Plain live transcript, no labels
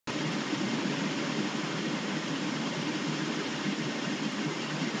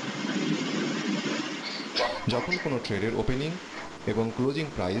যখন কোনো ট্রেডের ওপেনিং এবং ক্লোজিং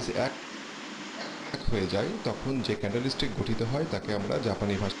প্রাইস এক হয়ে যায় তখন যে ক্যান্ডেলস্টিক গঠিত হয় তাকে আমরা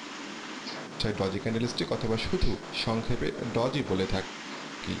জাপানি ভাষায় ডজি ক্যান্ডেলস্টিক অথবা শুধু সংক্ষেপে ডজি বলে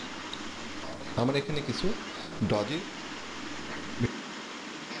থাকি। আমরা এখানে কিছু ডজির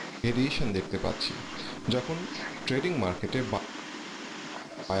ভেরিয়েশন দেখতে পাচ্ছি। যখন ট্রেডিং মার্কেটে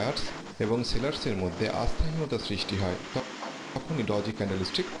বায়ার্স এবং সেলার্সের মধ্যে আস্থাহীনতা সৃষ্টি হয় তখনই ডজি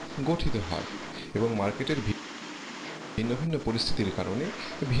ক্যান্ডেলস্টিক গঠিত হয় এবং মার্কেটের ভিন্ন ভিন্ন পরিস্থিতির কারণে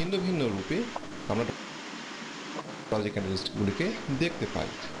ভিন্ন ভিন্ন রূপে আমরা ডজি ক্যান্ডেলস্টিকগুলিকে দেখতে পাই,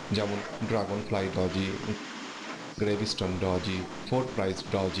 যেমন dragon fly doji, গ্রেভিস্টোন doji, four price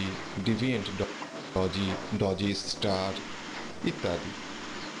doji, deviant doji, doji star ইত্যাদি।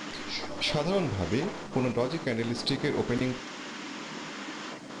 সাধারণভাবে কোনো ডজি ক্যান্ডেলস্টিকের ওপেনিং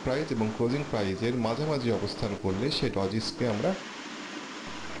প্রাইস এবং ক্লোজিং প্রাইসের মাঝামাঝি অবস্থান করলে সেই ডজিসকে আমরা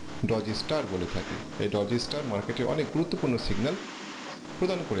ডজি স্টার বলে থাকি। এই ডজি স্টার মার্কেটে অনেক গুরুত্বপূর্ণ সিগন্যাল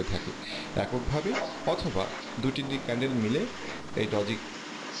প্রদান করে থাকে এককভাবে অথবা দুটি ক্যান্ডেল মিলে এই ডজি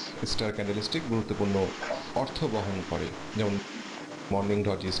স্টার ক্যান্ডেলস্টিক গুরুত্বপূর্ণ অর্থ বহন করে, যেমন morning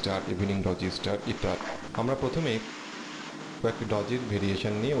doji star, evening doji star ইত্যাদি। আমরা প্রথমে কয়েকটি ডজির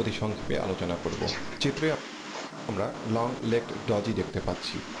ভেরিয়েশন নিয়ে অতি সংক্ষেপে আলোচনা করব। চিত্রে আমরা লং লেগড ডজি দেখতে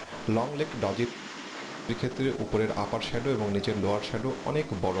পাচ্ছি। লং লেগড ডজির ক্ষেত্রে উপরের আপার শ্যাডো এবং নিচের লোয়ার শ্যাডো অনেক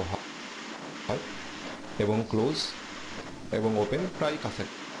বড় হয় এবং ক্লোজ এবং ওপেন প্রায়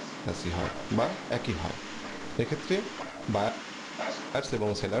কাছাকাছি হয় বা একই হয়। এক্ষেত্রে বায়ার্স এবং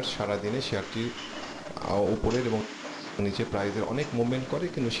সেলার্স সারাদিনে শেয়ারটি উপরের এবং নিচে প্রাইসের অনেক মুভমেন্ট করে,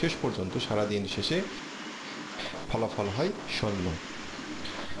 কিন্তু শেষ পর্যন্ত সারাদিন শেষে ফলাফল হয় শূন্য।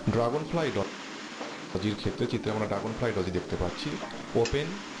 ড্রাগন ফ্লাই ডজির ক্ষেত্রে চিত্রে আমরা ড্রাগন ফ্লাই ডজি দেখতে পাচ্ছি। ওপেন,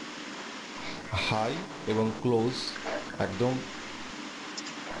 হাই এবং ক্লোজ একদম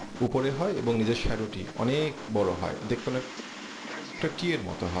উপরে হয় এবং নিজের শ্যাডোটি অনেক বড় হয়, দেখতে অনেকটা টি এর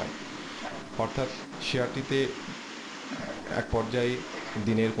মতো হয়। অর্থাৎ শেয়ারটিতে এক পর্যায়ে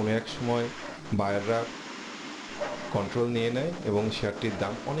দিনের কোনো এক সময় বায়াররা কন্ট্রোল নিয়ে নেয় এবং শেয়ারটির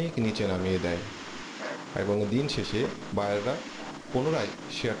দাম অনেক নিচে নামিয়ে দেয় এবং দিন শেষে বায়াররা পুনরায়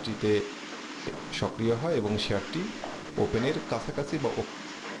শেয়ারটিতে সক্রিয় হয় এবং শেয়ারটি ওপেনের কাছাকাছি বা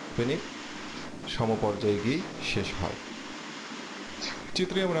ওপেনের সমপর্যায়ে গিয়ে শেষ হয়।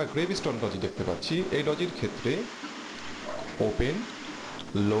 চিত্রে আমরা গ্রেভিস্টোন ডজি দেখতে পাচ্ছি। এই ডজির ক্ষেত্রে ওপেন,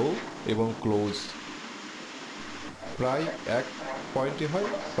 লো এবং ক্লোজ প্রায় এক পয়েন্টে হয়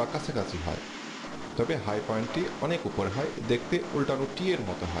বা কাছাকাছি হয়, তবে হাই পয়েন্টটি অনেক উপরে হয়, দেখতে উল্টানো টি এর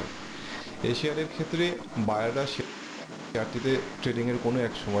মতো হয়। এই শেয়ারের ক্ষেত্রে বায়াররা শেয়ারটিতে ট্রেডিংয়ের কোনো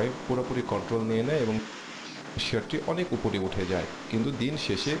এক সময় পুরোপুরি কন্ট্রোল নিয়ে নেয় এবং শেয়ারটি অনেক উপরে উঠে যায়, কিন্তু দিন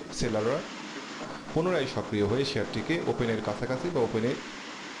শেষে সেলাররা পুনরায় সক্রিয় হয়ে শেয়ারটিকে ওপেনের কাছাকাছি বা ওপেনে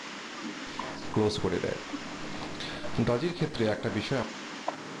ক্লোজ করে দেয়। ডজির ক্ষেত্রে একটা বিষয়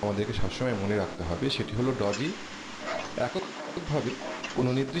আমাদেরকে সবসময় মনে রাখতে হবে, সেটি হলো ডজি এককভাবে কোনো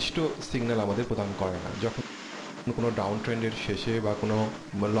নির্দিষ্ট সিগন্যাল আমাদের প্রদান করে না। যখন কোনো ডাউন ট্রেন্ডের শেষে বা কোনো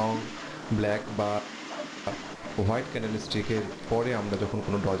লং ব্ল্যাক বা হোয়াইট ক্যান্ডেলস্টিকের পরে আমরা যখন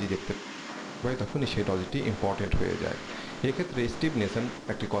কোনো ডজি দেখতে পাই তখনই সেই ডজিটি ইম্পর্টেন্ট হয়ে যায়। এক্ষেত্রে স্টিভ নেসন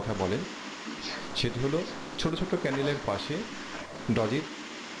একটি কথা বলেন, সেটি হলো ছোট ছোট ক্যান্ডেলের পাশে ডজির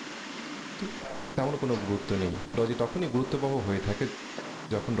তেমন কোনো গুরুত্ব নেই। ডজি তখনই গুরুত্ববহ হয়ে থাকে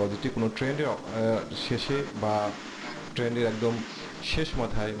যখন ডজিটি কোনো ট্রেন্ডের শেষে বা ট্রেন্ডের একদম শেষ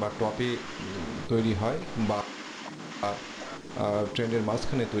মাথায় বা টপে তৈরি হয় বা ট্রেন্ডের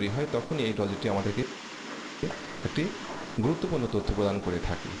মাঝখানে তৈরি হয়, তখনই এই ডজিটি আমাদেরকে একটি গুরুত্বপূর্ণ তথ্য প্রদান করে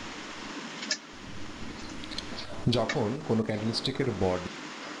থাকে। যখন কোনো ক্যান্ডেলস্টিকের বডি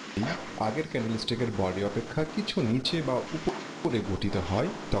আগের ক্যান্ডেলস্টিকের বডি অপেক্ষা কিছু নিচে বা উপরে গঠিত হয়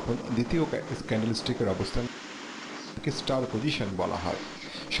তখন দ্বিতীয় ক্যান্ডেলস্টিকের অবস্থানকে স্টার পজিশন বলা হয়।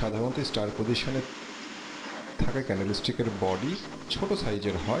 সাধারণত স্টার পজিশনে থাকা ক্যান্ডেলস্টিকের বডি ছোট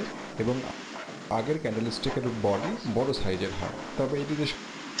সাইজের হয় এবং আগের ক্যান্ডেলস্টিকের বডি বড় সাইজের হয়, তবে এটি যে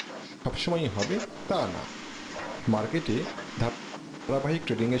সবসময়ই হবে তা না। মার্কেটে ধারাবাহিক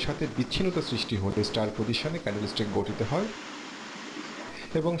ট্রেডিংয়ের সাথে বিচ্ছিন্নতা সৃষ্টি হলে স্টার পজিশনে ক্যান্ডেলস্টিক গঠিত হয়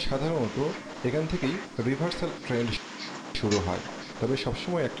এবং সাধারণত এখান থেকেই রিভার্সাল ট্রেন্ড শুরু হয়। তবে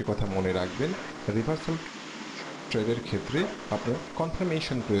সবসময় একটি কথা মনে রাখবেন, রিভার্সাল ট্রেডের ক্ষেত্রে আপনার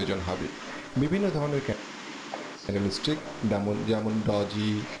কনফার্মেশন প্রয়োজন হবে। বিভিন্ন ধরনের ক্যান্ডেলস্টিক যেমন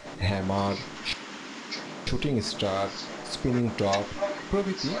doji, hammer, shooting star, spinning top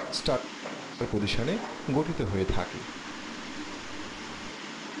প্রভৃতি স্টার পজিশনে গঠিত হয়ে থাকে।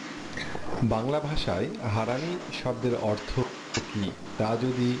 বাংলা ভাষায় হারানি শব্দের অর্থ কি তা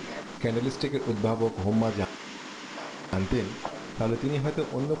যদি ক্যান্ডেলস্টিকের উদ্ভাবক হোম্মা জানতেন তাহলে তিনি হয়তো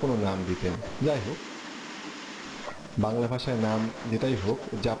অন্য কোনো নাম দিতেন। যাই হোক, বাংলা ভাষায় নাম যেটাই হোক,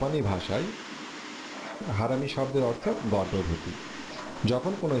 জাপানি ভাষায় হারামি শব্দের অর্থ গর্ভবতী।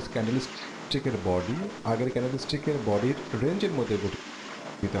 যখন কোনো ক্যান্ডেলস্টিকের বডি আগের ক্যান্ডেলস্টিকের বডির রেঞ্জের মধ্যে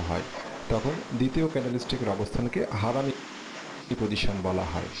গঠিত হয়, তখন দ্বিতীয় ক্যান্ডেলস্টিকের অবস্থানকে হারামি পজিশন বলা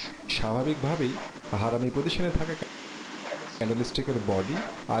হয়। স্বাভাবিকভাবেই হারামি পজিশনে থাকা ক্যান্ডেলস্টিকের বডি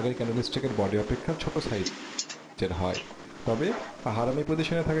আগের ক্যান্ডেলস্টিকের বডি অপেক্ষা ছোট সাইজের হয়। তবে হারামি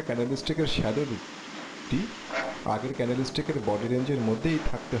পজিশনে থাকা ক্যান্ডেলস্টিকের শ্যাডো দুটি আগের ক্যান্ডেলস্টিকের বডি রেঞ্জের মধ্যেই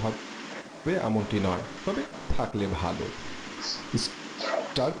থাকতে হবে এমনটি নয়, তবে থাকলে ভালো।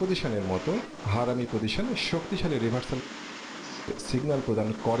 স্টার পজিশনের মতো হারামি পজিশন শক্তিশালী রিভার্সাল সিগন্যাল প্রদান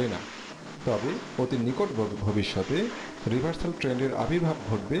করে না, তবে অতি নিকট ভবিষ্যতে রিভার্সাল ট্রেন্ডের আবির্ভাব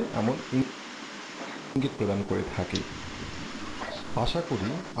ঘটবে এমন ইঙ্গিত প্রদান করে থাকে। আশা করি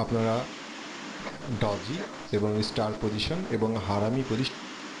আপনারা ডজি এবং স্টার পজিশন এবং হারামি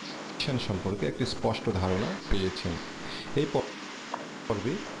পজিশন সম্পর্কে একটি স্পষ্ট ধারণা পেয়েছেন। এই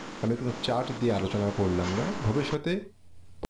পর্বে আমি কোনো চার্ট দিয়ে আলোচনা করলাম না। ভবিষ্যতে